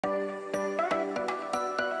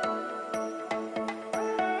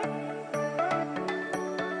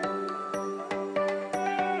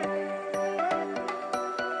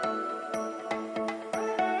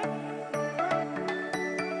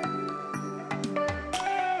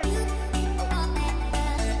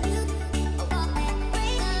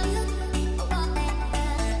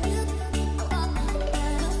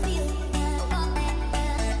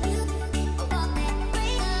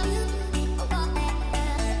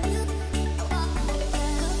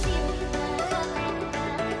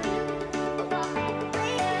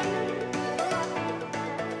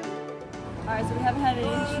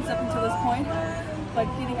up until this point, but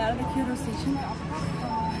getting out of the Kyoto station,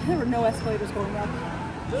 there were no escalators going up.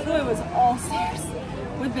 So it was all stairs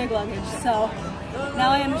with big luggage. So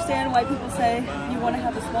now I understand why people say you want to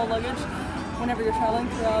have a small luggage whenever you're traveling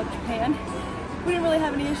throughout Japan. We didn't really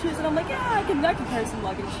have any issues, and I'm like, yeah, I can carry some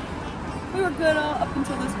luggage. We were good up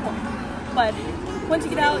until this point. But once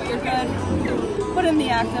you get out, you're good. Put in the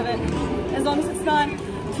act of it. As long as it's not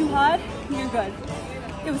too hot, you're good.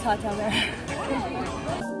 It was hot down there.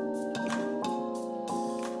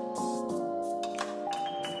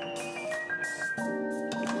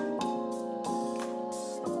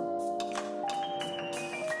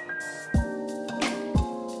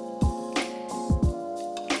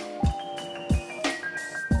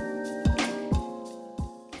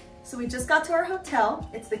 So we just got to our hotel.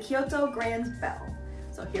 It's the Kyoto Grand Bell.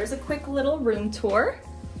 So here's a quick little room tour.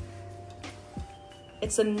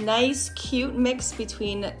 It's a nice, cute mix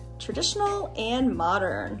between traditional and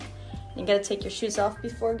modern. You gotta take your shoes off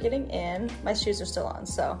before getting in. My shoes are still on,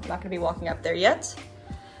 so I'm not gonna be walking up there yet.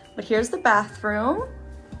 But here's the bathroom.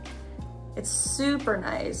 It's super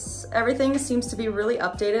nice. Everything seems to be really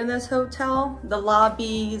updated in this hotel. The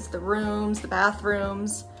lobbies, the rooms, the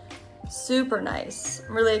bathrooms. Super nice.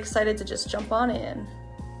 I'm really excited to just jump on in.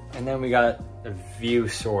 And then we got a view,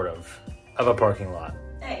 sort of a parking lot.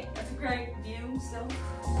 Hey, that's a great view still.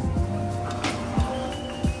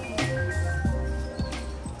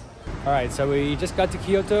 All right, so we just got to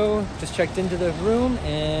Kyoto, just checked into the room,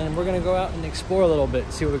 and we're gonna go out and explore a little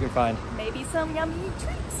bit, see what we can find. Maybe some yummy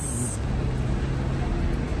treats.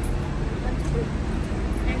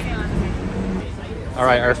 All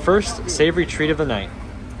right, our first savory treat of the night.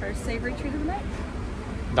 First savory treat of the night?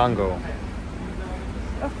 Dango.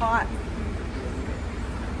 Oh, hot.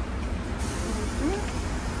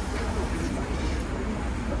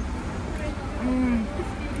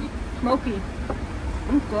 Smoky.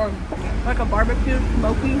 Good. Like a barbecue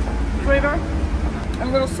smoky flavor. And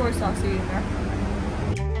a little soy sauce in there.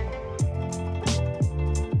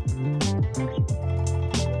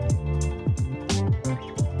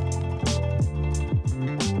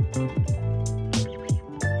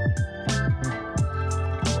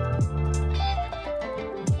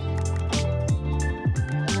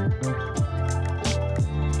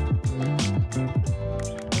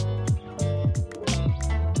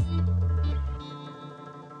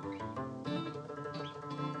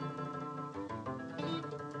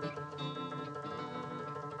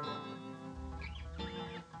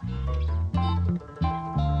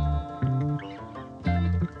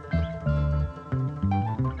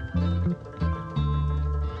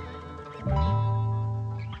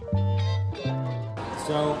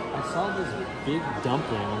 So I saw this big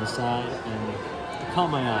dumpling on the side and it caught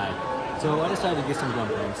my eye. So I decided to get some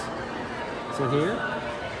dumplings. So here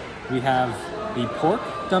we have the pork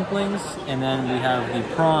dumplings and then we have the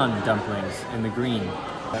prawn dumplings in the green.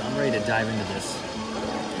 I'm ready to dive into this.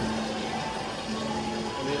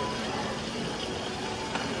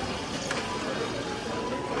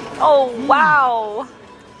 Oh, wow.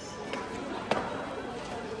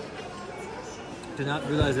 Did not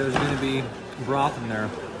realize there was going to be broth in there.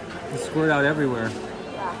 It squirted out everywhere.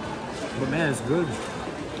 But man, it's good.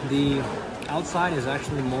 The outside is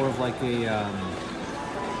actually more of like a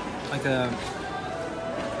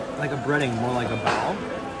breading, more like a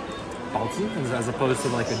baozi, as opposed to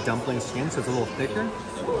like a dumpling skin, so it's a little thicker.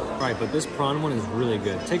 All right, but this prawn one is really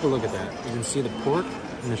good. Take a look at that. You can see the pork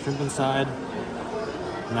and the shrimp inside,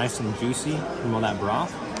 nice and juicy from all that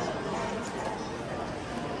broth.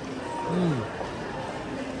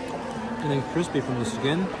 And then crispy from the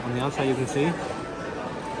skin. On the outside you can see,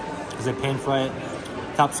 because they pan fry it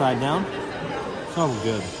top side down. So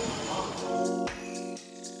good.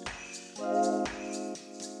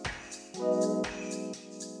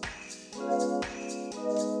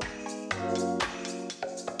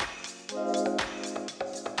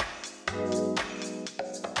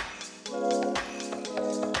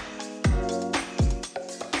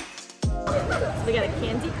 We got a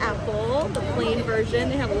candy apple, the plain version.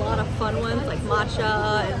 They have a lot of fun ones like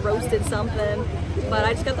matcha and roasted something. But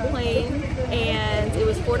I just got the plain and it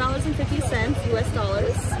was $4.50 US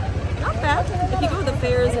dollars. Not bad. If you go to the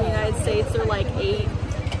fairs in the United States, they're like $8,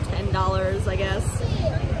 $10, I guess.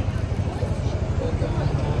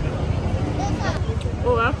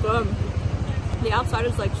 Oh, that's good. The outside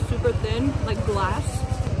is like super thin, like glass.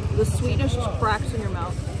 The sweetness just cracks in your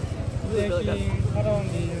mouth. Really, really good.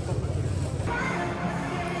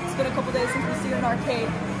 It's been a couple days since we've seen an arcade.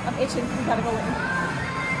 I'm itching. We gotta go in.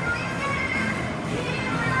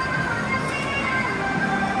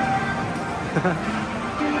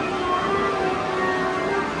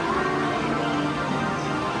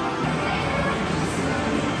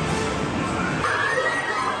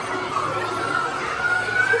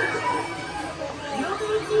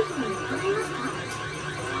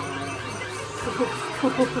 A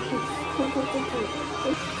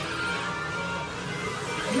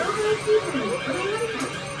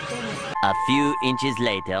few inches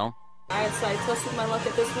later. Alright, so I tested my luck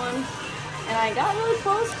at this one, and I got really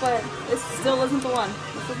close, but it still wasn't the one.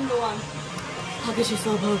 This wasn't the one. I'll get you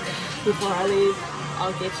Slowpoke before I leave.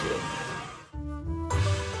 I'll get you.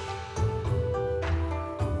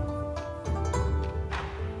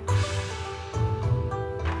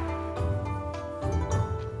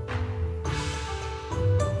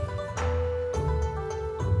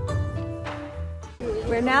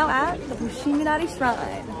 We're now at the Fushimi Inari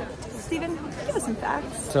Shrine. Steven, give us some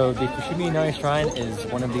facts. So the Fushimi Inari Shrine is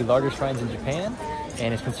one of the largest shrines in Japan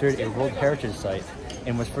and is considered a World Heritage Site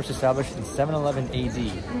and was first established in 711 AD.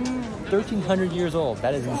 1,300 years old.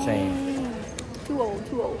 That is insane. Too old,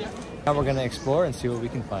 too old. Now we're going to explore and see what we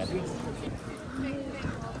can find.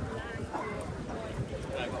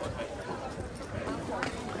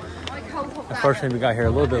 Unfortunately, we got here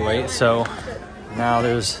a little bit late, so now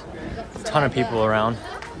there's a ton of people around.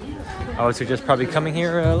 I would suggest probably coming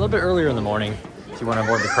here a little bit earlier in the morning if you want to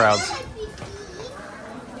avoid the crowds.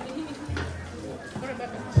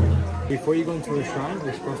 Before you go into a shrine,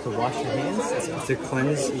 you're supposed to wash your hands. It's supposed to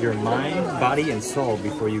cleanse your mind, body, and soul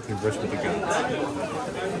before you converse with the gods.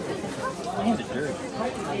 My hands are dirty.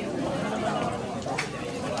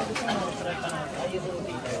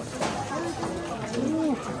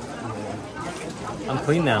 I'm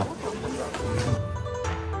clean now.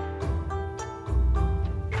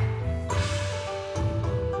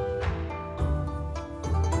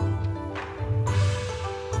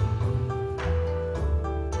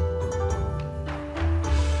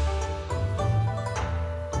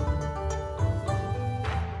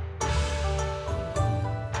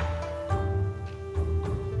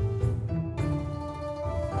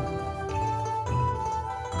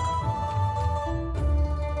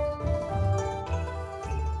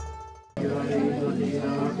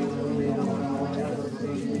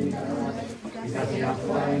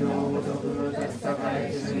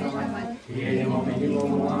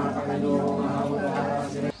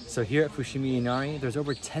 So here at Fushimi Inari, there's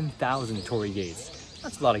over 10,000 torii gates.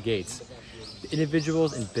 That's a lot of gates. The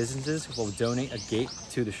individuals and businesses will donate a gate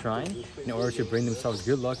to the shrine in order to bring themselves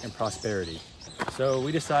good luck and prosperity. So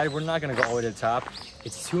we decided we're not gonna go all the way to the top.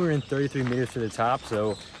 It's 233 meters to the top,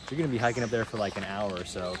 so you're gonna be hiking up there for like an hour or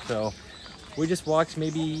so. So we just walked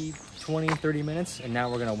maybe 20, 30 minutes, and now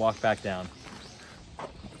we're gonna walk back down.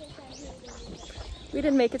 We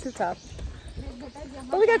didn't make it to the top,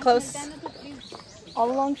 but we got close. All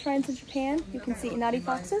along shrines in Japan, you can see Inari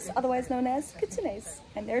foxes, otherwise known as kitsunes,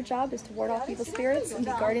 and their job is to ward off evil spirits and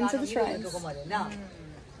be guardians of the shrines.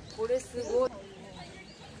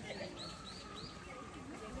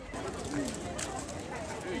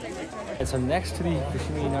 And so next to the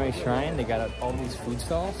Fushimi Inari Shrine, they got all these food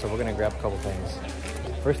stalls, so we're gonna grab a couple things.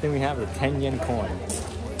 First thing we have is a 10 yen coin.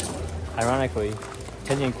 Ironically,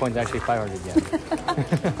 10 yen coin is actually 500 yen. What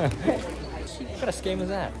kind of scam is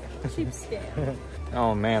that? Cheap scam.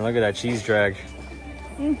 Oh man, look at that cheese drag.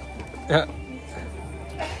 Can't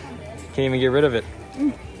even get rid of it.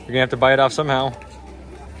 You're gonna have to buy it off somehow.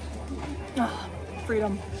 Oh,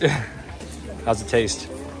 freedom. How's it taste?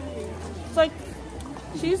 It's like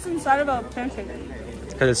cheese inside of a pancake.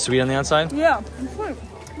 Because it's sweet on the outside? Yeah, it's sweet.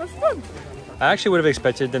 That's good. I actually would have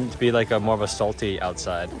expected them to be like a more of a salty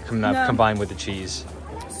outside, combined with the cheese.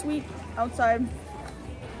 Sweet outside,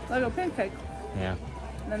 like a pancake. Yeah.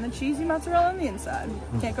 And then the cheesy mozzarella on the inside.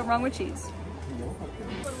 Can't go wrong with cheese.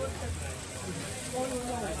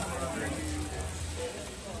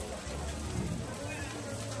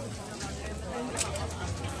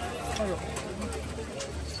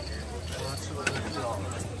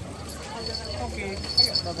 Okay.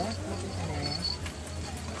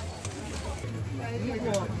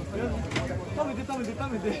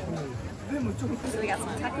 So we got some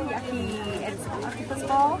takoyaki. It's an octopus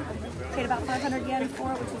ball. Paid about 500 yen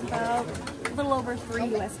for it, which is about a little over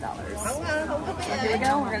 $3 US. So here we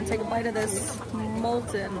go. We're gonna take a bite of this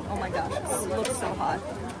molten. Oh my gosh, this looks so hot.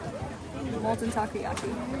 Molten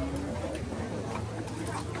takoyaki.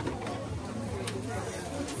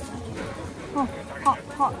 Oh, hot,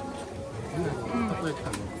 hot.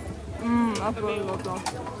 That's really good though.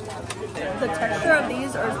 The texture of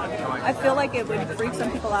these are, I feel like it would freak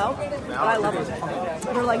some people out, but I love them.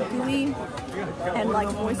 They're like gooey and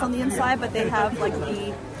like moist on the inside, but they have like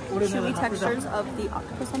the chewy textures of the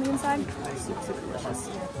octopus on the inside. Super, super delicious.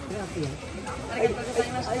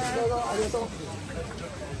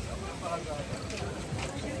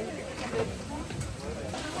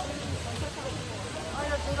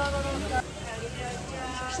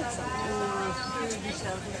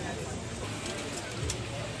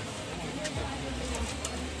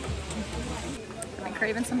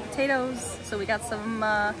 craving some potatoes, so we got some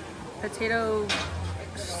potato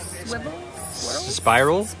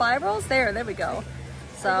Spirals? Spirals? There we go.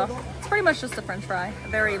 So it's pretty much just a French fry, a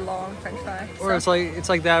very long French fry. Or it's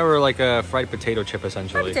like that, or like a fried potato chip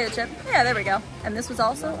essentially. Fried potato chip. Yeah, there we go. And this was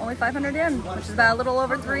also only 500 yen, which is about a little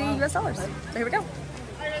over $3 US. So here we go.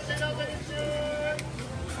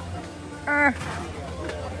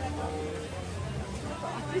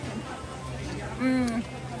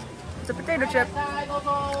 It's a potato chip.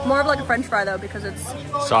 More of like a French fry though, because it's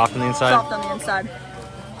soft on the inside. Soft on the inside.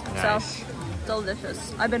 Nice. So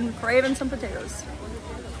delicious. I've been craving some potatoes.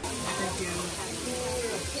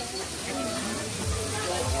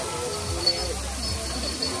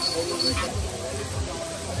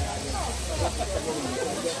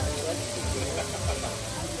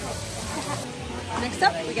 Next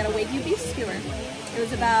up, we got a Wagyu beef skewer. It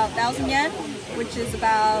was about 1,000 yen, which is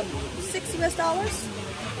about $6 US,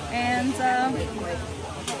 and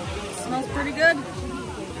smells pretty good.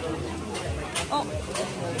 Oh,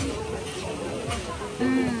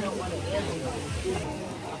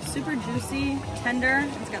 super juicy, tender.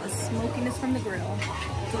 It's got the smokiness from the grill.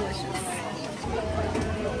 Delicious.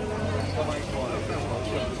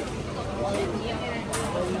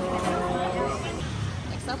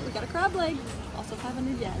 Next up, we got a crab leg, also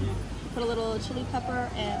 500 yen. Put a little chili pepper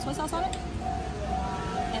and soy sauce on it,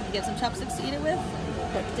 and we get some chopsticks to eat it with.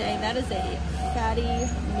 But dang, that is a fatty,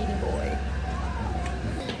 meaty boy.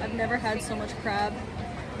 I've never had so much crab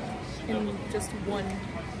in just one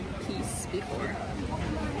piece before.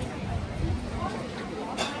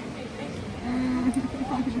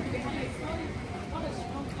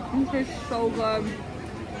 It tastes so good.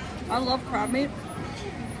 I love crab meat,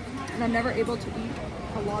 and I'm never able to eat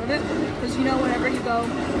a lot of it because, you know, whenever you go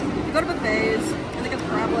to buffets and they got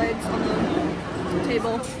crab legs on the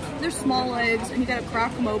table, they're small legs and you gotta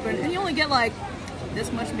crack them open and you only get like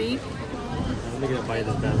this much meat. Let me get a bite of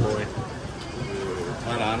this bad boy.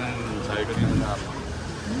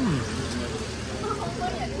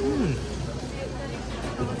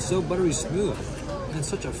 It's so buttery smooth, and it's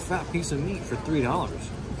such a fat piece of meat for $3.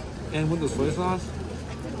 And with the soy sauce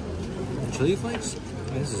and chili flakes,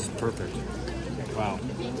 man, this is perfect. Wow.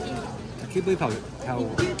 I can't believe how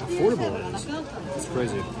affordable it is. It's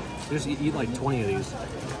crazy. You just eat like 20 of these.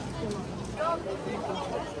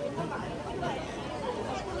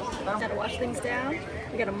 Gotta wash things down.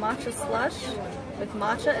 We got a matcha slush with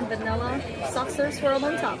matcha and vanilla soft serve swirled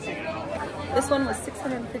on top. This one was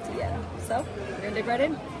 650 yen. So we're gonna dig right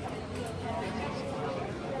in.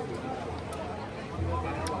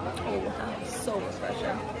 Oh, so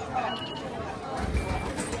refreshing.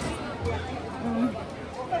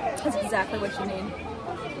 That's exactly what you need.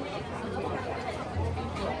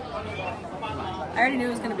 I already knew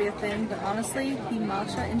it was going to be a thing, but honestly, the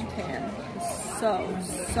matcha in Japan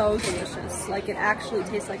is so delicious. Like, it actually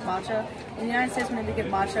tastes like matcha. In the United States, when they get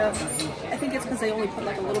matcha, I think it's because they only put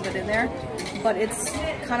like a little bit in there, but it's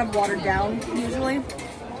kind of watered down usually.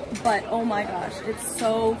 But oh my gosh, it's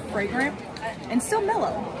so fragrant and still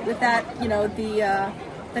mellow with that, you know,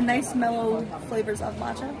 the nice mellow flavors of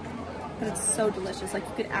matcha. But it's so delicious, like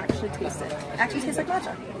you could actually taste it. It actually tastes like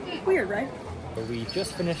matcha. Weird, right? But we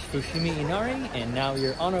just finished Fushimi Inari, and now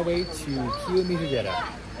we're on our way to Kiyomizu-dera.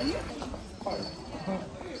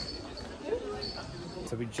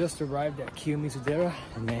 So we just arrived at Kiyomizu-dera,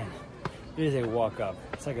 and man, it is a walk up.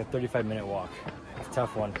 It's like a 35-minute walk. It's a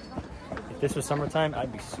tough one. If this was summertime,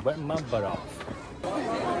 I'd be sweating my butt off.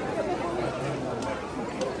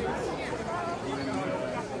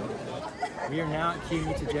 We are now at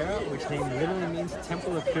Kiyomizu-dera, which name literally means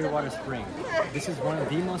Temple of Pure Water Spring. This is one of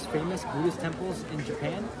the most famous Buddhist temples in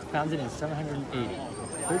Japan, founded in 780,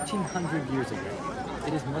 1,300 years ago.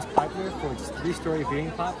 It is most popular for its 3-story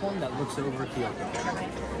viewing platform that looks over Kyoto.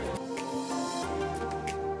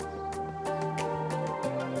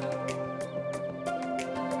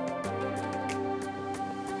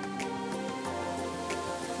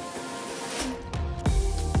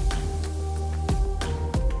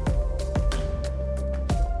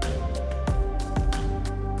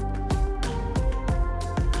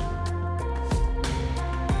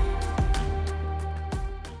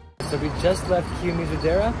 So we just left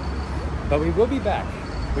Kiyomizu-dera, but we will be back.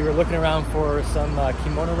 We were looking around for some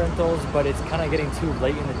kimono rentals, but it's kind of getting too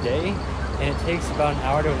late in the day, and it takes about an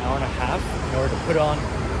hour to an hour and a half in order to put on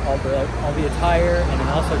all the attire and then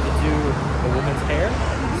also to do the woman's hair.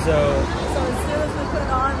 So as soon as we put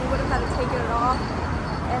it on, we would have had to take it off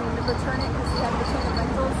and return it because we had to return the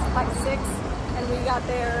rentals by 6, and we got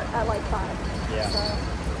there at like 5. Yeah. So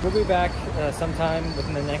we'll be back sometime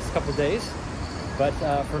within the next couple days. But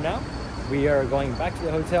for now, we are going back to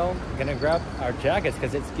the hotel. Gonna grab our jackets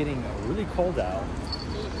because it's getting really cold out.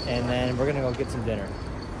 And then we're gonna go get some dinner.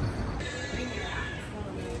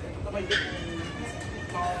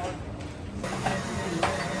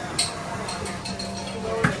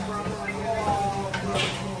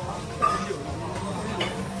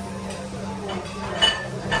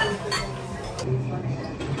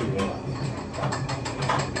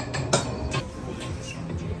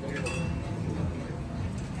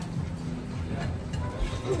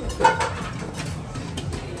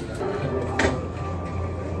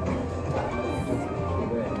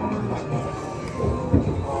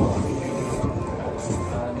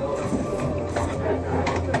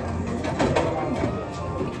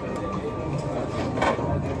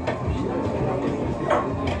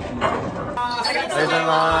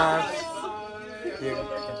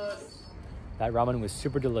 That ramen was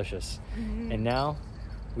super delicious. And now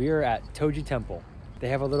we are at Toji Temple. They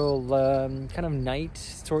have a little kind of night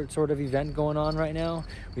sort of event going on right now.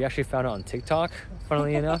 We actually found it on TikTok,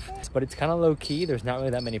 funnily enough. But it's kind of low key. There's not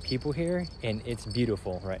really that many people here, and it's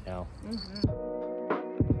beautiful right now.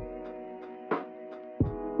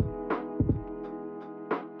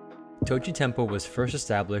 Toji Temple was first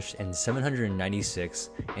established in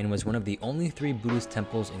 796 and was one of the only 3 Buddhist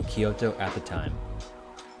temples in Kyoto at the time.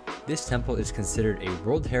 This temple is considered a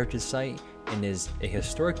World Heritage Site and is a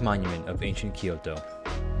historic monument of ancient Kyoto.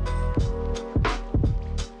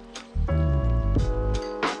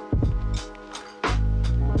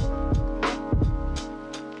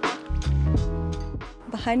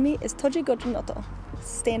 Behind me is Toji Goju-noto.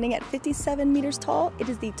 Standing at 57 meters tall, it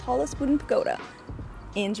is the tallest wooden pagoda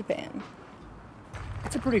in Japan.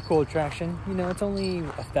 It's a pretty cool attraction. You know, it's only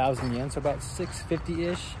 1,000 yen, so about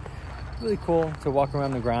 $650-ish. Really cool to walk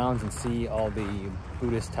around the grounds and see all the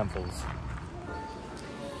Buddhist temples.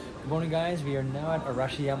 Good morning, guys. We are now at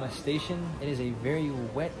Arashiyama Station. It is a very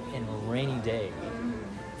wet and rainy day.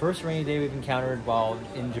 First rainy day we've encountered while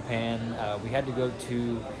in Japan. We had to go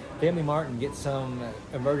to Family Mart and get some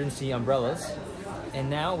emergency umbrellas. And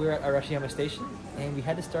now we're at Arashiyama Station, and we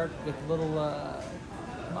had to start with a little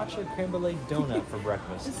matcha creme brulee donut for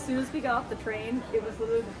breakfast. As soon as we got off the train, it was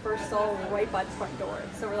literally the first stall right by the front door.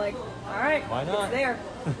 So we're like, all right, why not? It's there.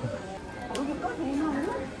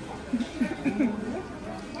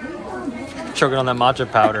 Choking on that matcha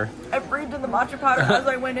powder. I breathed in the matcha powder as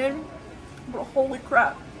I went in, but holy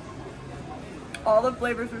crap. All the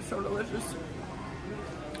flavors are so delicious.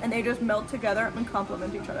 And they just melt together and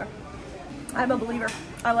complement each other. I'm a believer.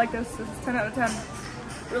 I like this. This is 10 out of 10.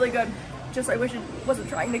 Really good. Just I wish it wasn't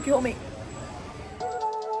trying to kill me.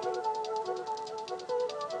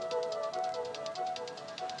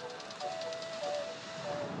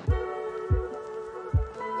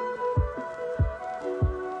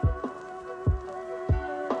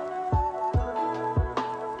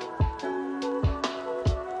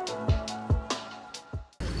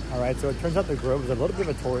 Alright, so it turns out the Grove is a little bit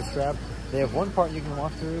of a tourist trap. They have one part you can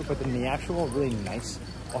walk through, but then the actual really nice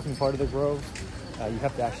walking part of the Grove, you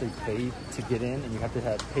have to actually pay to get in, and you have to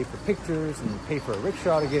pay for pictures and pay for a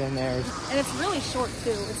rickshaw to get in there. And it's really short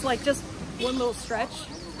too. It's like just one little stretch,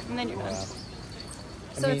 and then you're done.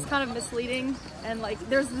 So it's kind of misleading, and like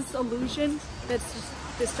there's this illusion that's just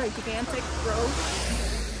this gigantic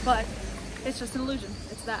grove, but it's just an illusion.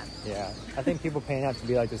 It's that. Yeah, I think people paint it out to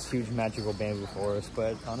be like this huge magical bamboo forest,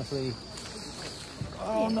 but honestly,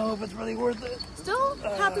 I don't know if it's really worth it. Still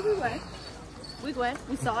happy we went. We went,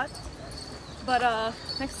 we saw it. But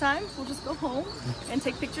next time we'll just go home and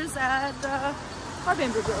take pictures at our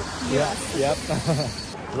bamboo grove. Yeah, yep.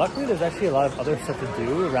 Luckily there's actually a lot of other stuff to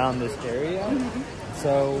do around this area.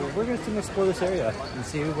 So we're going to explore this area and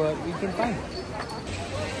see what we can find.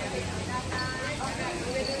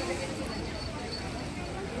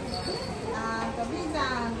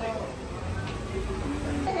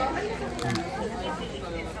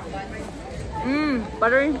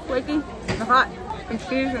 Buttery, flaky, and hot, and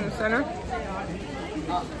cheese in the center.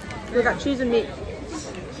 We got cheese and meat.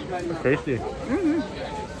 Tasty. I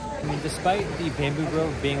mean, despite the bamboo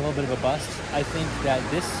grove being a little bit of a bust, I think that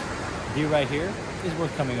this view right here is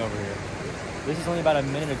worth coming over here. This is only about a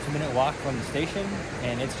minute or 2 minute walk from the station,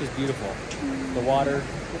 and it's just beautiful. The water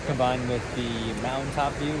combined with the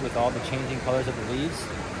mountaintop view with all the changing colors of the leaves,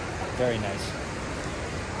 very nice.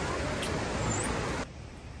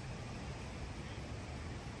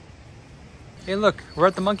 Hey look, we're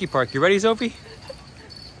at the monkey park. You ready, Sophie?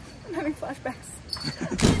 I'm having flashbacks.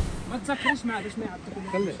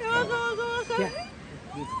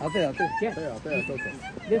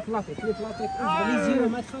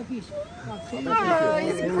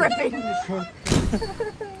 He's gripping.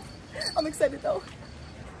 I'm excited though.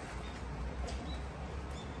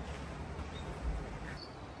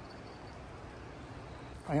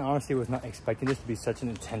 I honestly was not expecting this to be such an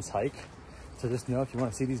intense hike. So just know if you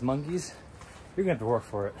want to see these monkeys, you're gonna have to work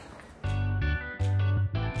for it.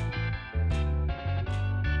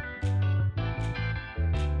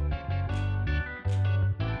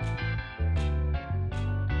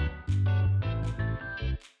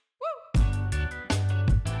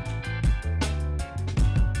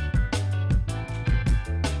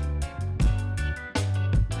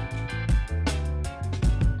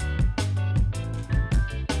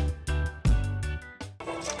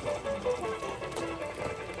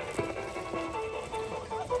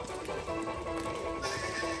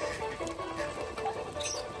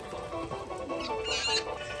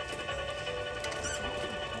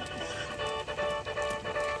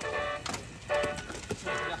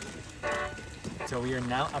 So we are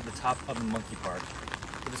now at the top of the monkey park.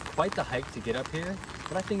 It was quite the hike to get up here,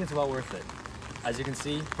 but I think it's well worth it. As you can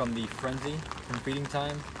see from the frenzy from feeding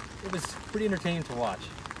time, it was pretty entertaining to watch.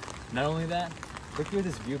 Not only that, look at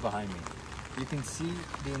this view behind me. You can see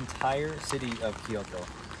the entire city of Kyoto.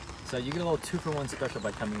 So you get a little 2-for-1 special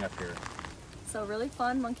by coming up here. So really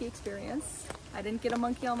fun monkey experience. I didn't get a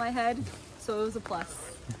monkey on my head, so it was a plus.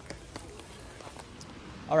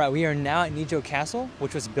 All right, we are now at Nijo Castle,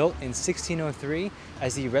 which was built in 1603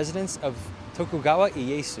 as the residence of Tokugawa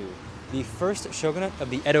Ieyasu, the first shogunate of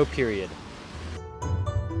the Edo period.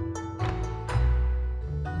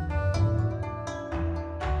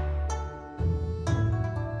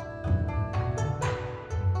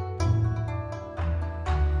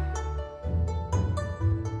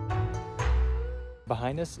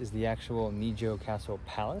 Behind us is the actual Nijo Castle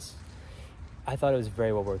Palace. I thought it was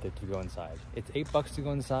very well worth it to go inside. It's $8 to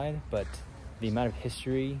go inside, but the amount of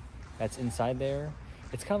history that's inside there,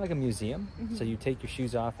 it's kind of like a museum. So you take your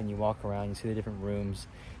shoes off and you walk around, you see the different rooms,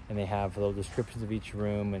 and they have little descriptions of each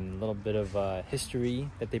room and a little bit of history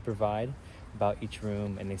that they provide about each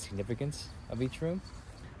room and the significance of each room.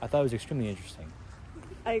 I thought it was extremely interesting.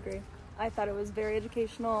 I agree. I thought it was very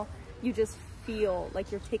educational. You just feel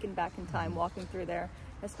like you're taken back in time walking through there.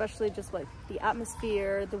 Especially just like the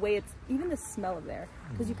atmosphere, the way it's, even the smell of there,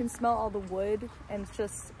 because you can smell all the wood, and it's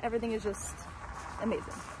just, everything is just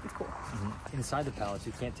amazing. It's cool. Inside the palace,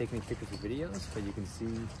 you can't take any pictures or videos, but you can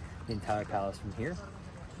see the entire palace from here.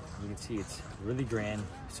 You can see it's really grand,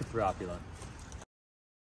 super opulent.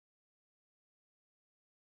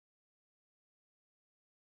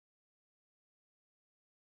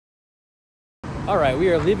 All right,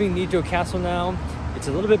 we are leaving Nijo Castle now. It's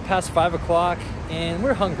a little bit past 5 o'clock and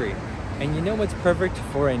we're hungry. And you know what's perfect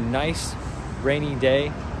for a nice rainy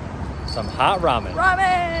day? Some hot ramen.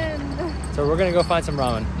 Ramen! So we're gonna go find some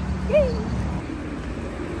ramen. Yay!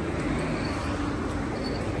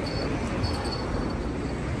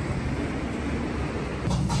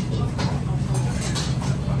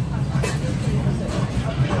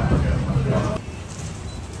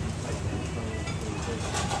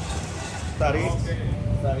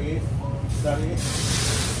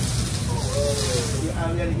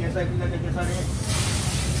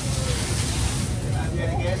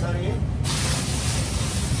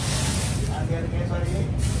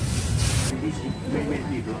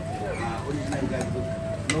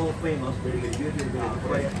 No famous, very beautiful,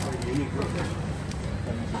 quiet, unique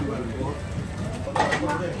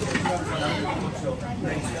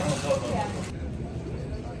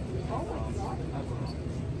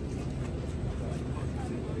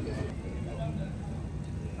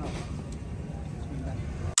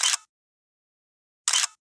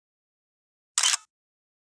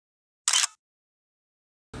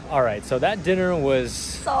All right, so that dinner was...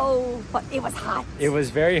 So, but it was hot. It was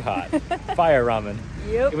very hot. Fire ramen.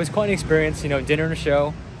 Yep. It was quite an experience, you know, dinner and a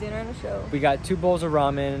show. Dinner and a show. We got 2 bowls of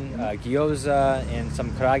ramen, gyoza, and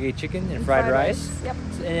some karage chicken and fried rice. Yep.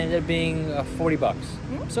 It ended up being 40 bucks.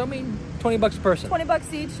 So I mean, 20 bucks a person. 20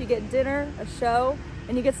 bucks each, you get dinner, a show,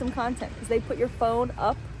 and you get some content because they put your phone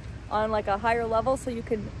up on like a higher level so you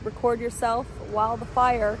can record yourself while the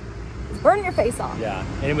fire is burning your face off. Yeah,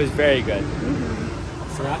 and it was very good.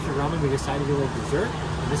 So after ramen, we decided to do a little dessert.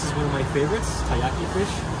 And this is one of my favorites, taiyaki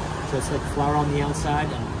fish. So it's like flour on the outside,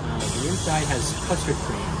 and the inside has custard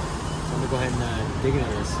cream. So I'm gonna go ahead and dig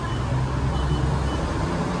into this.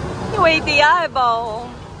 You ate the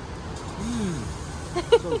eyeball.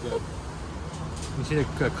 So good. You see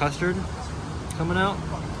the custard coming out?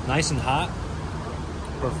 Nice and hot.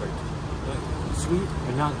 Perfect. Sweet,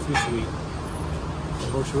 but not too sweet.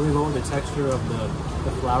 It works really well with the texture of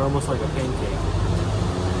the flour, almost like a pancake.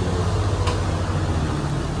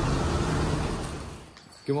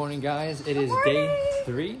 Good morning, guys. It is day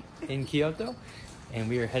 3 in Kyoto, and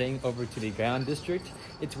we are heading over to the Gaon district.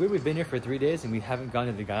 It's weird, we've been here for 3 days and we haven't gone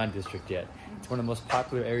to the Gaon district yet. It's one of the most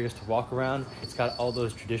popular areas to walk around. It's got all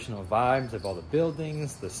those traditional vibes of all the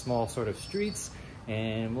buildings, the small sort of streets,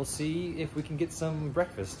 and we'll see if we can get some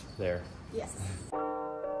breakfast there. Yes.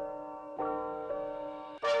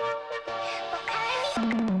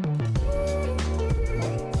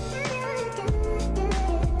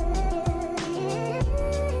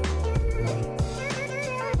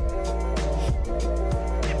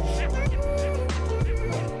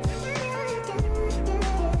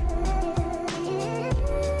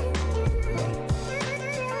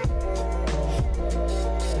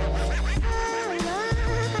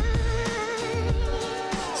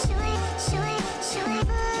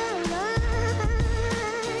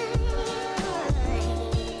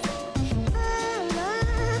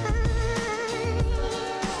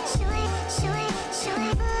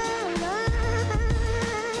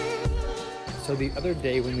 So the other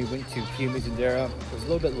day when we went to Kiyomizu-dera, it was a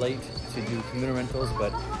little bit late to do kimono rentals,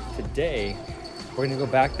 but today we're gonna go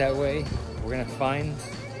back that way. We're gonna find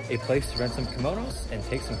a place to rent some kimonos and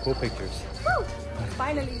take some cool pictures. Woo!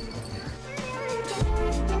 Finally!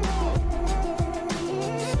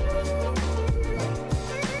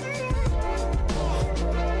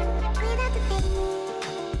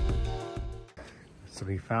 So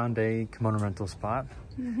we found a kimono rental spot,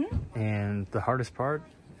 and the hardest part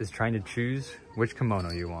is trying to choose which kimono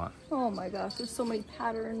you want. Oh my gosh, there's so many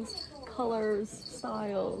patterns, colors,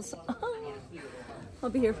 styles. I'll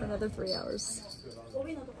be here for another 3 hours.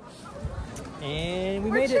 And we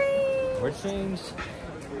made it. We're changed.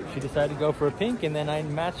 She decided to go for a pink, and then I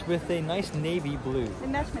matched with a nice navy blue. They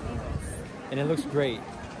match my nails. And it looks great.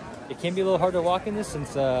 It can be a little hard to walk in this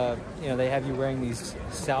since you know, they have you wearing these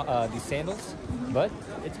sandals, but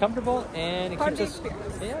it's comfortable and it Part keeps us part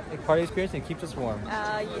of the experience, and it keeps us warm.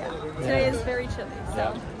 Yeah. Today is very chilly,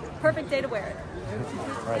 so perfect day to wear it.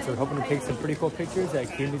 All right, so we're hoping to take some pretty cool pictures at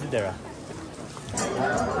Kiyomizu-dera.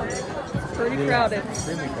 Pretty crowded.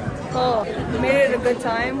 Extremely crowded. Oh, we made it a good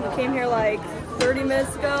time. We came here like 30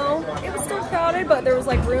 minutes ago. It was still crowded, but there was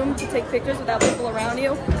like room to take pictures without people around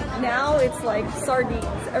you. Now it's like sardines.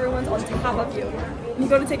 Everyone's on top of you. You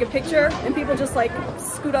go to take a picture and people just like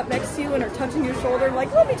scoot up next to you and are touching your shoulder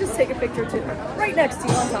like, let me just take a picture too. Right next to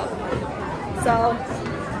you on top. So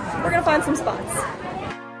we're gonna find some spots.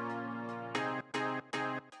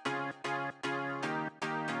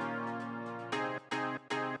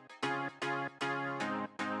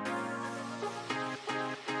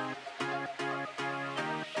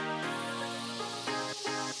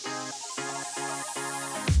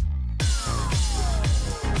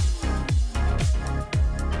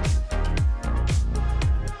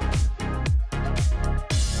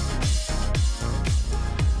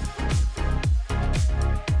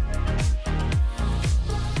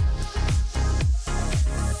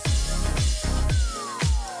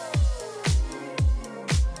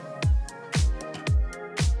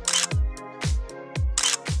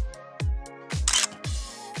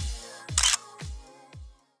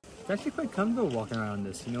 It's actually quite comfortable walking around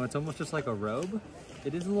this. You know, it's almost just like a robe.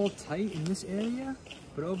 It is a little tight in this area,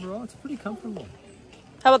 but overall it's pretty comfortable.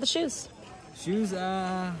 How about the shoes? Shoes,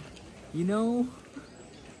 you know.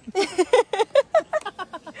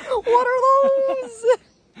 What are those?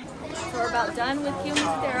 So we're about done with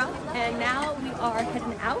Kiyomizu-dera, and now we are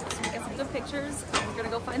heading out to get some good pictures. We're gonna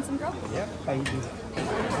go find some girls. Yep.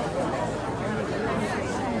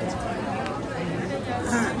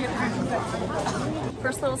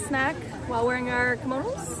 First little snack while wearing our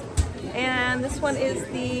kimonos, and this one is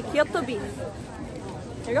the Kyoto beef.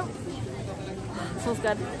 There you go. Smells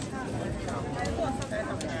good.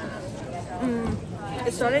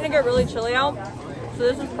 It's starting to get really chilly out, so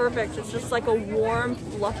this is perfect. It's just like a warm,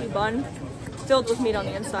 fluffy bun filled with meat on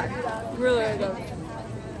the inside. Really, really good.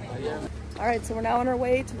 All right, so we're now on our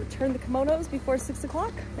way to return the kimonos before 6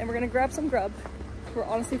 o'clock, and we're gonna grab some grub. We're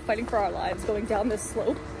honestly fighting for our lives going down this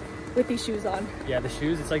slope with these shoes on. Yeah, the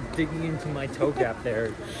shoes, it's like digging into my toe gap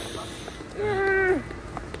there. Alright,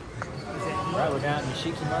 we're down in the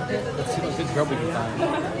Shiki Market. Let's see what good grub we can find.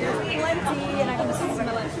 There's plenty, and I can just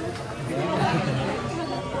smell it.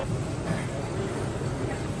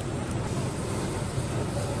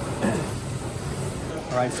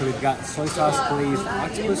 Alright, so we've got soy sauce glazed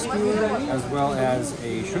octopus skewer as well as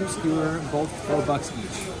a shrimp skewer, both $4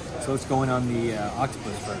 each. So let's go in on the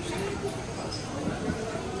octopus first.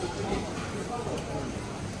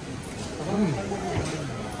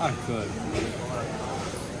 Ah, good.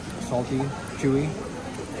 Salty, chewy.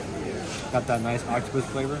 Got that nice octopus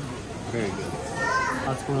flavor. Very good.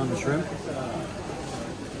 Let's go on the shrimp.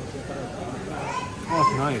 Oh,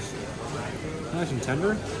 it's nice. Nice and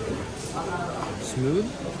tender, smooth,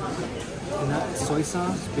 and that soy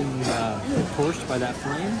sauce being torched by that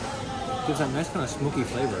flame gives that nice kind of smoky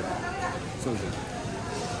flavor. So good.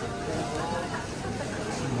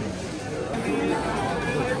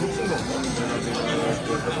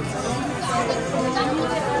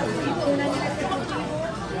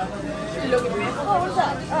 Oh, what's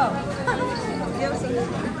that? Oh. You ever seen this?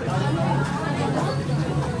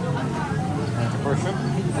 First shrimp?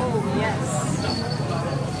 Oh, yes.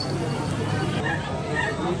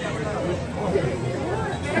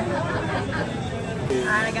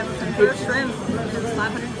 Alright, I got some first shrimp. It's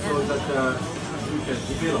 500 yen.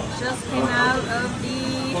 Just came out of the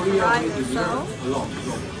fryer, so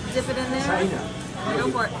dip it in there. Go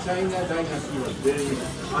for it. China dynasty was very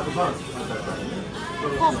advanced at that time.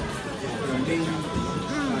 Oh.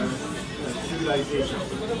 Civilization.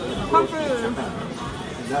 Pop food.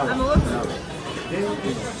 I'm a lover.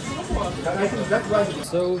 I think that's why.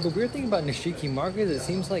 So the weird thing about Nishiki Market is it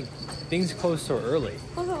seems like things close so early.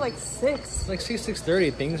 Close at like 6. Like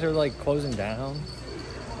 6:30, things are like closing down.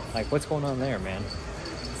 Like what's going on there, man?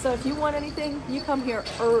 So if you want anything, you come here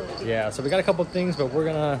early. Yeah, so we got a couple things, but we're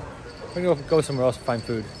gonna go somewhere else to find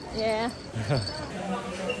food. Yeah.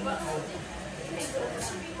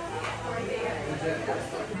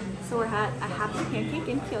 So we're at a Happy Pancake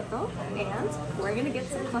in Kyoto, and we're gonna get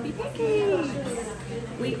some fluffy pancakes.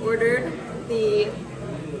 We ordered the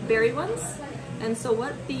berry ones, and so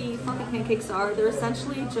what the fluffy pancakes are, they're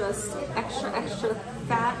essentially just extra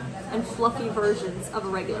fat and fluffy versions of a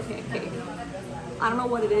regular pancake. I don't know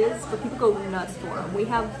what it is, but people go nuts for them. We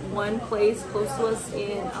have one place close to us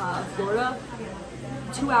in Florida,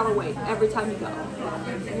 2-hour wait every time you go.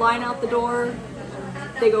 Line out the door,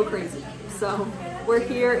 they go crazy. So we're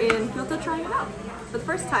here in Kyoto trying it out for the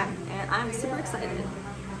first time, and I'm super excited.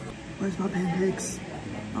 Where's my pancakes?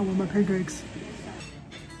 I want my pancakes.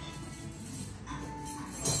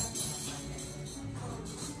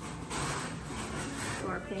 So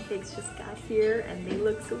our pancakes just got here, and they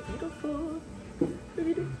look so beautiful.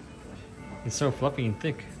 It's so fluffy and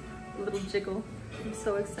thick. A little jiggle. I'm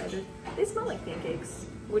so excited. They smell like pancakes,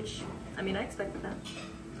 which, I mean, I expected that.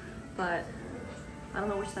 But I don't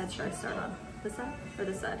know which side should I start on. This side or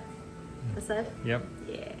this side? This side? Yep.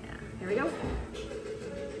 Yeah. Here we go.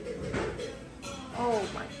 Oh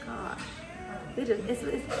my gosh.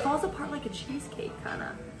 It falls apart like a cheesecake, kind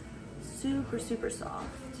of. Super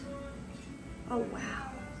soft. Oh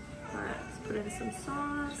wow. Alright, let's put in some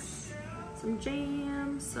sauce, some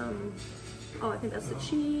jam, some, oh, I think that's the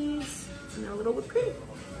cheese, and then a little whipped cream. Here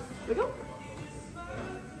we go.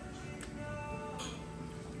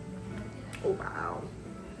 Oh wow.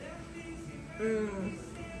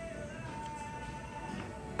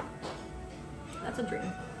 That's a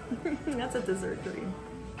dream. That's a dessert dream.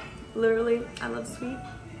 Literally, I love sweet,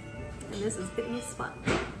 and this is hitting the spot.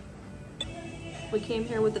 We came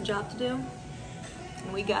here with a job to do,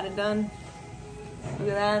 and we got it done. Look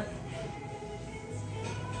at that.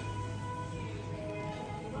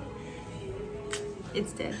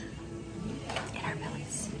 It's dead in our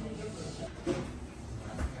bellies.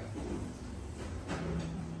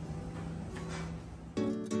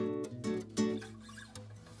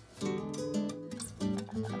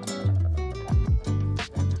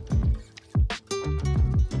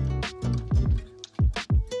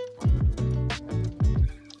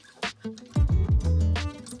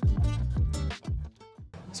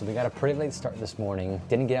 So we got a pretty late start this morning.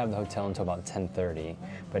 Didn't get out of the hotel until about 10:30.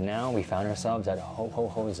 But now we found ourselves at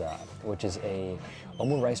Hohohoza, which is a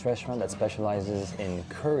omu rice restaurant that specializes in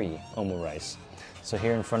curry omu rice. So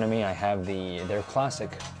here in front of me I have their classic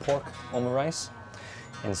pork omu rice,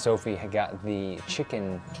 and Sophie had got the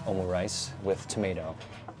chicken omu rice with tomato.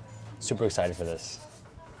 Super excited for this.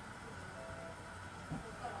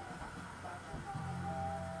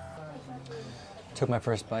 Took my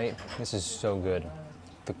first bite. This is so good.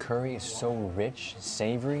 The curry is so rich,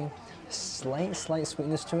 savory, slight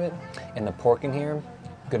sweetness to it, and the pork in here,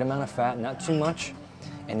 good amount of fat, not too much,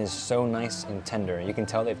 and is so nice and tender. You can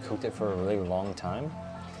tell they've cooked it for a really long time.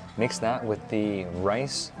 Mix that with the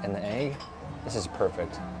rice and the egg. This is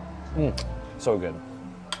perfect. So good.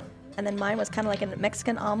 And then mine was kind of like a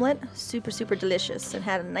Mexican omelet, super delicious, and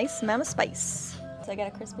had a nice amount of spice. So I got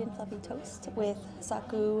a crispy and fluffy toast with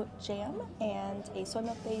saku jam and a soy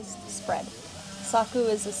milk based spread. Saku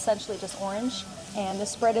is essentially just orange, and the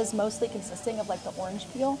spread is mostly consisting of like the orange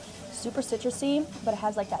peel. Super citrusy, but it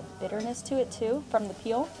has like that bitterness to it too from the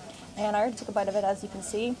peel. And I already took a bite of it, as you can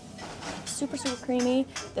see. Super creamy.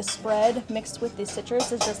 The spread mixed with the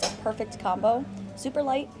citrus is just a perfect combo. Super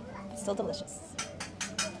light, but still delicious.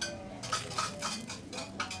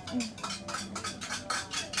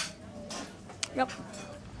 Yep.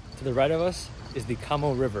 To the right of us is the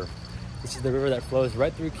Kamo River. This is the river that flows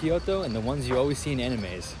right through Kyoto and the ones you always see in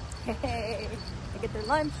animes. Hey, they get their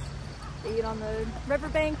lunch, they eat on the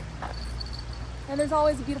riverbank, and there's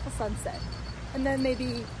always a beautiful sunset. And then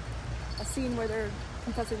maybe a scene where they're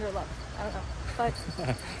confessing their love. I don't know, but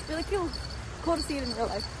really cool to see it in real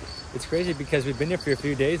life. It's crazy because we've been here for a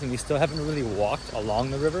few days and we still haven't really walked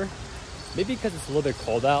along the river. Maybe because it's a little bit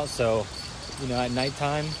cold out, so you know, at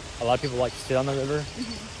nighttime, a lot of people like to sit on the river,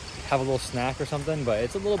 have a little snack or something, but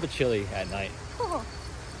it's a little bit chilly at night. Oh.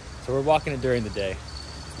 So we're walking it during the day.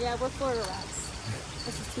 Yeah, we're Florida rats.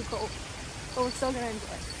 This is too cold, but we're still gonna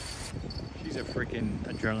enjoy. She's a freaking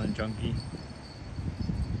adrenaline junkie.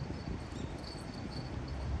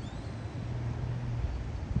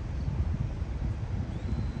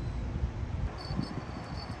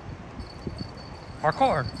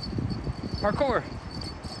 Parkour! Parkour!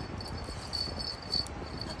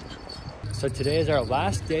 So today is our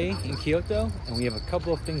last day in Kyoto, and we have a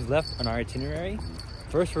couple of things left on our itinerary.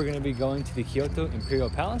 First, we're going to be going to the Kyoto Imperial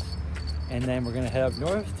Palace, and then we're going to head up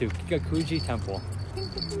north to Kinkaku-ji Temple.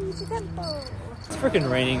 Kinkaku-ji Temple! It's freaking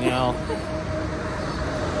raining now.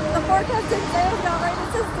 The forecast didn't say it was not rain,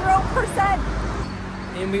 it says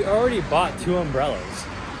 0%! And we already bought 2 umbrellas,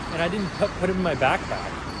 and I didn't put them in my backpack.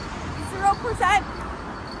 0%!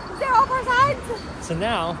 0%! So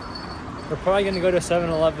now, we're probably going to go to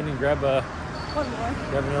 7-Eleven and grab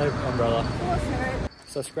another umbrella.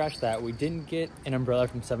 So scratch that. We didn't get an umbrella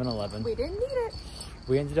from 7-Eleven. We didn't need it.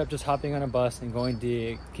 We ended up just hopping on a bus and going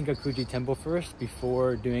to Kinkaku-ji Temple first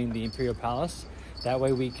before doing the Imperial Palace. That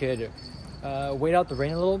way we could wait out the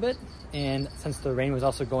rain a little bit. And since the rain was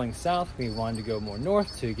also going south, we wanted to go more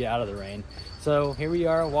north to get out of the rain. So here we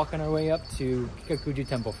are walking our way up to Kinkaku-ji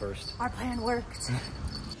Temple first. Our plan worked.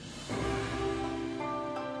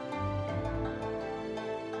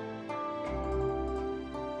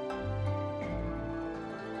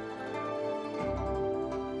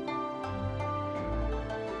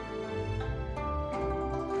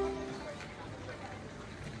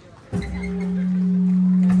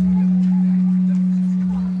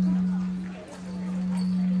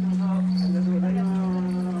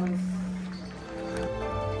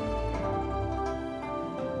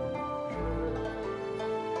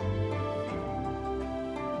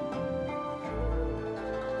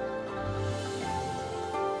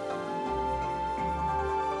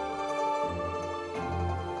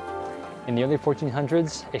 In the early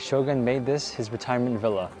 1400s, a shogun made this his retirement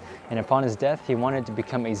villa, and upon his death, he wanted it to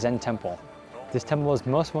become a Zen temple. This temple is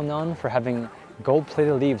most well known for having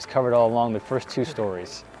gold-plated leaves covered all along the first 2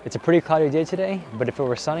 stories. It's a pretty cloudy day today, but if it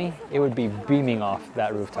were sunny, it would be beaming off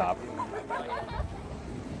that rooftop.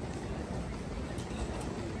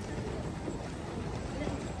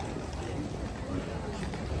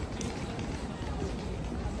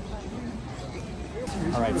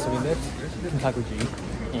 Alright, so we left Kinkaku-ji,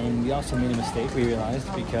 and we also made a mistake, we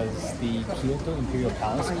realized, because the Kyoto Imperial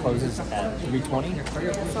Palace closes at 3:20.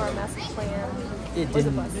 So our master plan It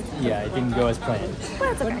didn't go as planned. But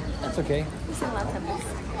it's okay. That's okay. We've seen a lot of temples.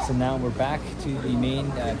 So now we're back to the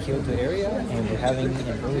main Kyoto area, and we're having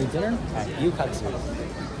an early dinner at Gyukatsu.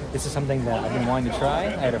 This is something that I've been wanting to try. I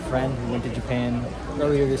had a friend who went to Japan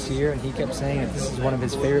earlier this year, and he kept saying that this is one of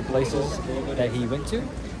his favorite places that he went to.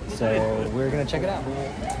 So we're gonna check it out.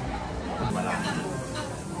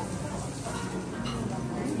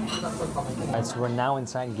 Alright, so we're now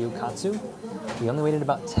inside Gyukatsu. We only waited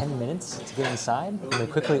about 10 minutes to get inside, and we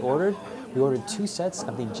quickly ordered. We ordered 2 sets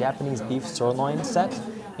of the Japanese beef sirloin set.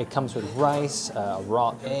 It comes with rice,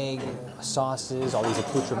 raw egg, sauces, all these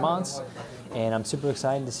accoutrements, and I'm super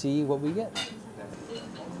excited to see what we get.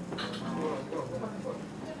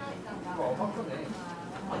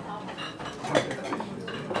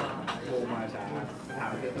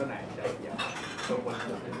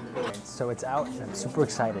 So it's out, and I'm super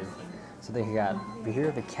excited. So they got over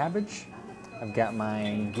here the cabbage. I've got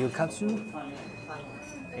my gyukatsu,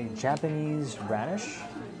 a Japanese radish,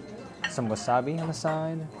 some wasabi on the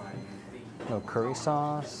side, a little curry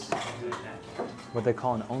sauce, what they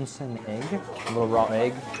call an onsen egg, a little raw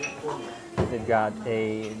egg. They've got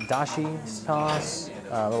a dashi sauce,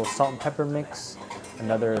 a little salt and pepper mix,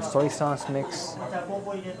 another soy sauce mix,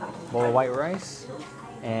 bowl of white rice,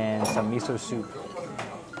 and some miso soup.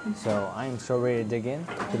 So I am so ready to dig in.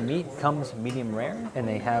 The meat comes medium rare, and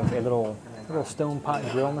they have a little stone pot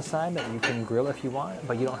grill on the side that you can grill if you want,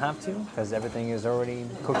 but you don't have to because everything is already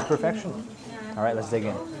cooked to perfection. All right, let's dig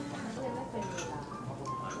in.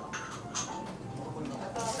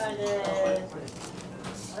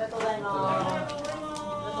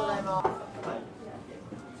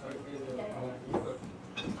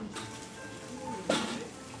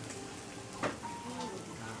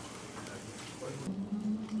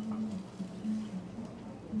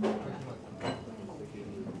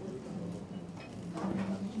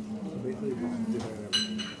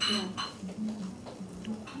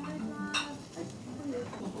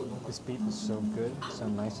 beef is so good, so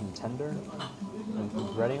nice and tender. And the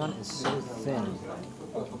breading on it is so thin,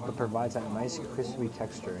 but provides that nice crispy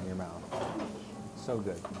texture in your mouth. So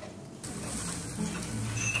good.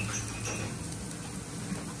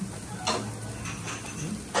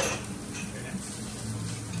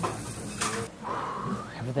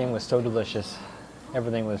 Everything was so delicious.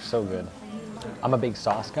 Everything was so good. I'm a big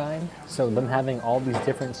sauce guy, so them having all these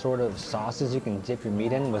different sort of sauces you can dip your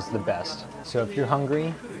meat in was the best. So if you're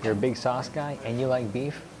hungry, you're a big sauce guy, and you like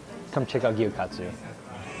beef, come check out Gyokatsu.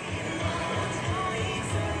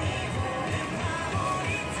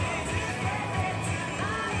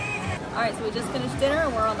 Alright, so we just finished dinner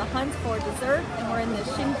and we're on the hunt for dessert, and we're in the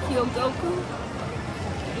Shin-Kyogoku.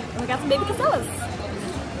 And we got some baby casellas.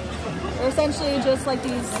 They're essentially just like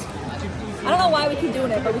these, I don't know why we keep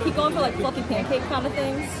doing it, but we keep going for like fluffy pancake kind of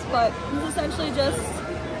things, but it's essentially just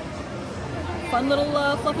fun little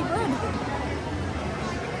fluffy bread.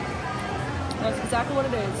 That's exactly what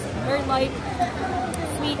it is. Very light,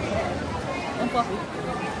 sweet, and fluffy.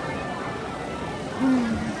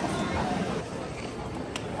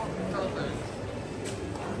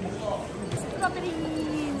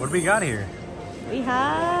 What do we got here? We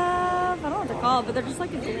have, I don't know what they're called, but they're just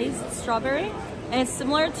like a glazed strawberry. And it's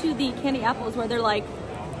similar to the candy apples where they're like,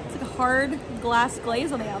 it's like a hard glass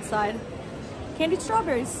glaze on the outside. Candied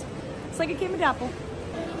strawberries. It's like a candied apple.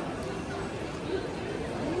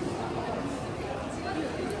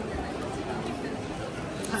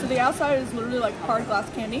 So the outside is literally like hard glass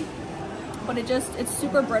candy, but it's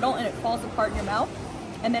super brittle and it falls apart in your mouth.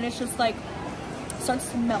 And then it's just like, starts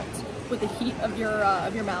to melt with the heat of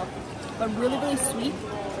your mouth. But really, really sweet.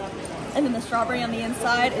 And then the strawberry on the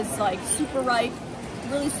inside is like super ripe,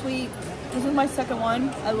 really sweet. This is my second one.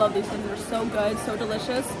 I love these things. They're so good, so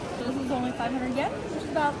delicious. So this is only 500 yen, which is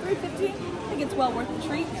about $3.50. I think it's well worth the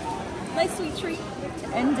treat. Nice sweet treat to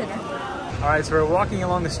end dinner. All right, so we're walking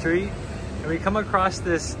along the street and we come across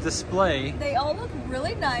this display. They all look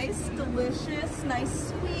really nice, delicious, nice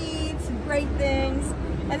sweets, great things.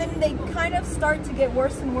 And then they kind of start to get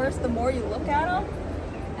worse and worse the more you look at them.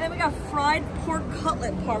 And we got fried pork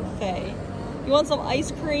cutlet parfait. You want some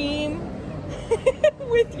ice cream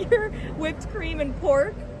with your whipped cream and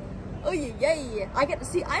pork? Oh yeah, yeah.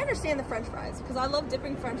 I understand the French fries because I love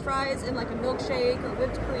dipping French fries in like a milkshake or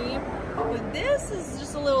whipped cream. But this is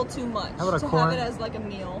just a little too much to have it as like a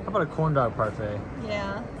meal. How about a corn dog parfait?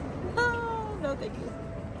 Yeah. Oh, no thank you.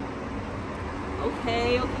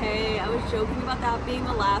 Okay, I was joking about that being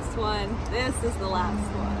the last one. This is the last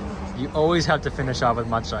one. You always have to finish off with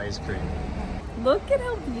matcha ice cream. Look at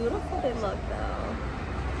how beautiful they look though.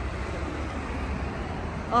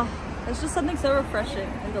 Oh, there's just something so refreshing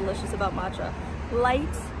and delicious about matcha. Light,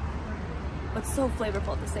 but so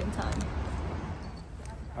flavorful at the same time.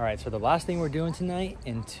 All right, so the last thing we're doing tonight,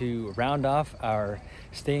 and to round off our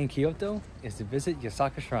stay in Kyoto, is to visit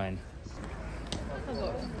Yasaka Shrine.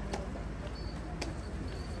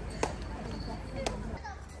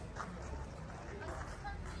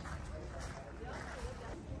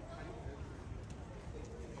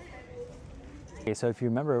 Okay, so if you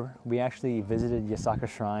remember, we actually visited Yasaka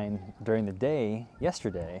Shrine during the day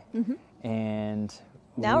yesterday, and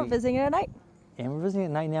now we're visiting it at night. And we're visiting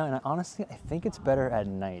at night now, and honestly, I think it's better at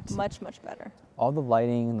night. Much, much better. All the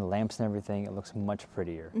lighting and the lamps and everything, it looks much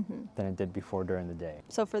prettier than it did before during the day.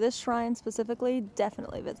 So for this shrine specifically,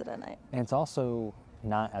 definitely visit at night. And it's also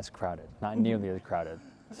not as crowded, not nearly as crowded.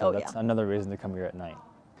 So that's another reason to come here at night.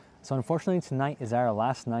 So unfortunately, tonight is our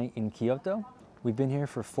last night in Kyoto. We've been here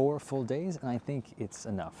for 4 full days, and I think it's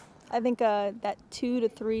enough. I think that 2 to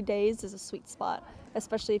 3 days is a sweet spot,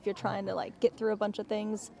 especially if you're trying to like get through a bunch of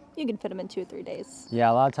things. You can fit them in 2 or 3 days. Yeah,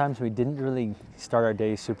 a lot of times we didn't really start our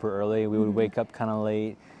day super early. We would wake up kind of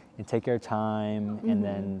late and take our time and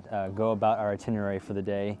then go about our itinerary for the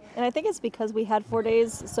day. And I think it's because we had 4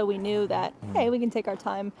 days, so we knew that, hey, we can take our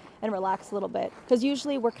time and relax a little bit. Because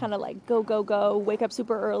usually we're kind of like go, go, go, wake up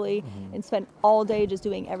super early and spend all day just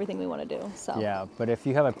doing everything we want to do. So yeah, but if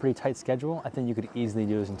you have a pretty tight schedule, I think you could easily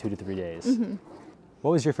do this in 2 to 3 days.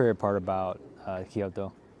 What was your favorite part about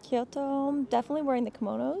Kyoto? Kyoto, definitely wearing the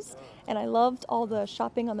kimonos. And I loved all the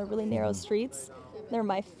shopping on the really narrow streets. They're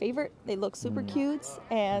my favorite. They look super cute,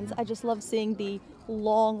 and I just love seeing the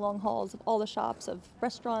long, long halls of all the shops of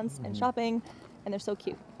restaurants and shopping, and they're so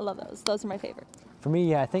cute. I love those. Those are my favorite. For me,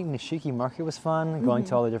 yeah, I think Nishiki Market was fun, going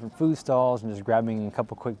to all the different food stalls and just grabbing a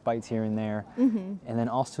couple quick bites here and there. And then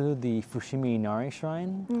also the Fushimi Inari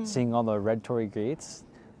Shrine, seeing all the red torii gates.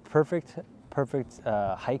 Perfect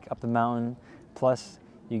hike up the mountain. Plus,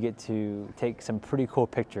 you get to take some pretty cool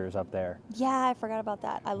pictures up there. Yeah, I forgot about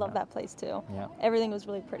that. I love that place too. Yeah. Everything was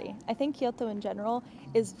really pretty. I think Kyoto in general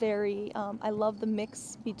is very, I love the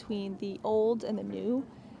mix between the old and the new.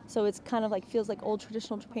 So it's kind of like, feels like old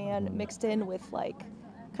traditional Japan mixed in with like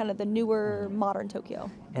kind of the newer modern Tokyo.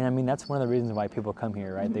 And I mean, that's one of the reasons why people come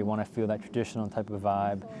here, right? They want to feel that traditional type of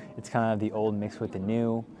vibe. It's kind of the old mixed with the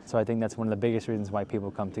new. So I think that's one of the biggest reasons why people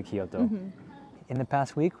come to Kyoto. In the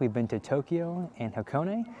past week, we've been to Tokyo and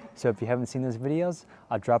Hakone. So if you haven't seen those videos,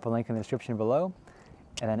 I'll drop a link in the description below.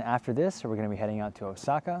 And then after this, we're going to be heading out to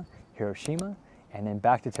Osaka, Hiroshima, and then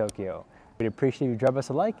back to Tokyo. We'd appreciate if you drop us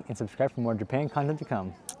a like and subscribe for more Japan content to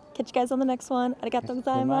come. Catch you guys on the next one. Arigatou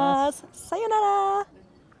gozaimasu. Sayonara.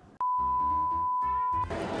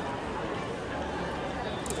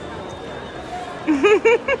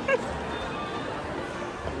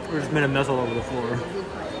 There's been a mess all over the floor.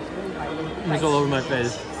 Mess all over my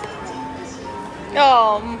face.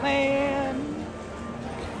 Oh man.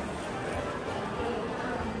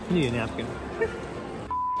 I need a napkin.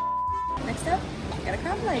 Next up, we got a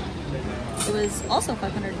crab leg. It was also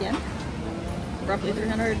 500 yen, roughly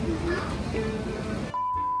 300.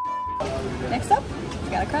 Next up, we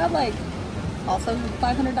got a crab leg, also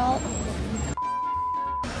 $500.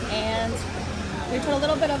 And we put a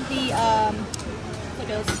little bit of the like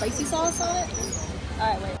a spicy sauce on it. All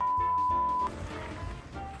right, wait.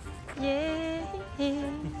 Yeah, yeah,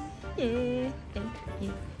 yeah,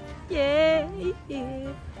 yeah, yeah,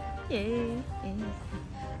 yeah.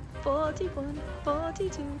 41,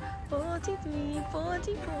 42, 43,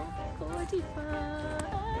 44, 45.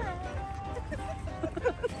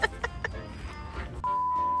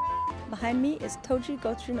 Behind me is Toji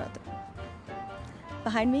Gochunoto.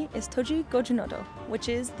 Behind me is Toji Gochunoto, which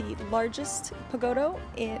is the largest pagoda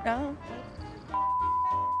in.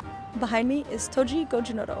 Behind me is Toji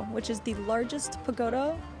Gochunoto, which is the largest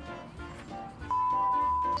pagoda.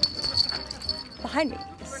 Behind me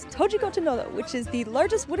is Toji Gochunoto, which is the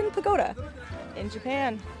largest wooden pagoda in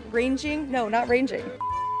Japan. No, not ranging.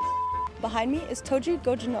 Behind me is Toji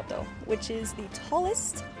Gochunoto, which is the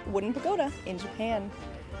tallest wooden pagoda in Japan,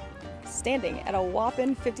 standing at a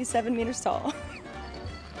whopping 57 meters tall.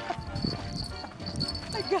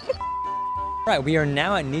 All right, we are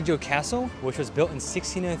now at Nijo Castle, which was built in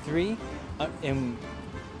 1603.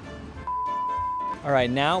 All right,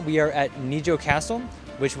 now we are at Nijo Castle,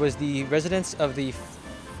 which was the residence of the.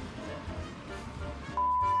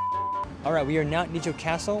 All right, we are now at Nijo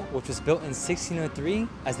Castle, which was built in 1603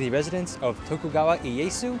 as the residence of Tokugawa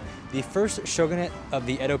Ieyasu, the first shogunate of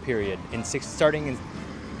the Edo period, starting in.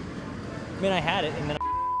 I mean, I had it, and then.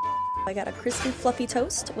 I got a crispy, fluffy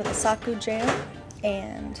toast with a saku jam,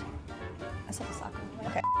 and I said saku.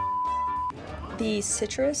 Okay. The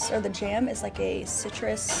citrus or the jam is like a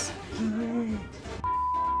citrus. I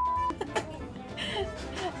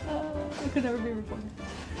could never be recorded.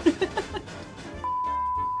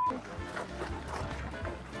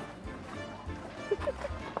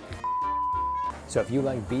 So if you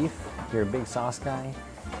like beef, you're a big sauce guy.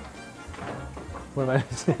 What am I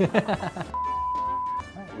saying?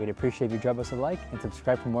 Alright, we'd appreciate if you drop us a like and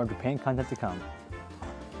subscribe for more Japan content to come.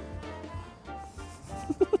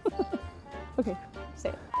 Okay, say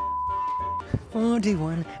it.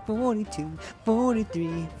 41, 42,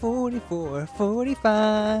 43, 44,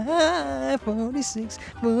 45, 46,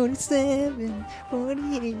 47,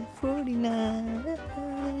 48, 49.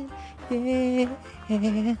 Yeah,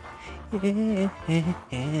 yeah,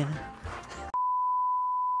 yeah.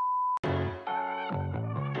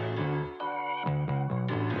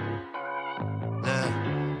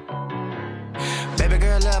 Baby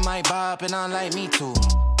girl love my bop and I like me too.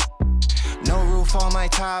 No roof on my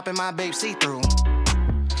top and my babe see-through.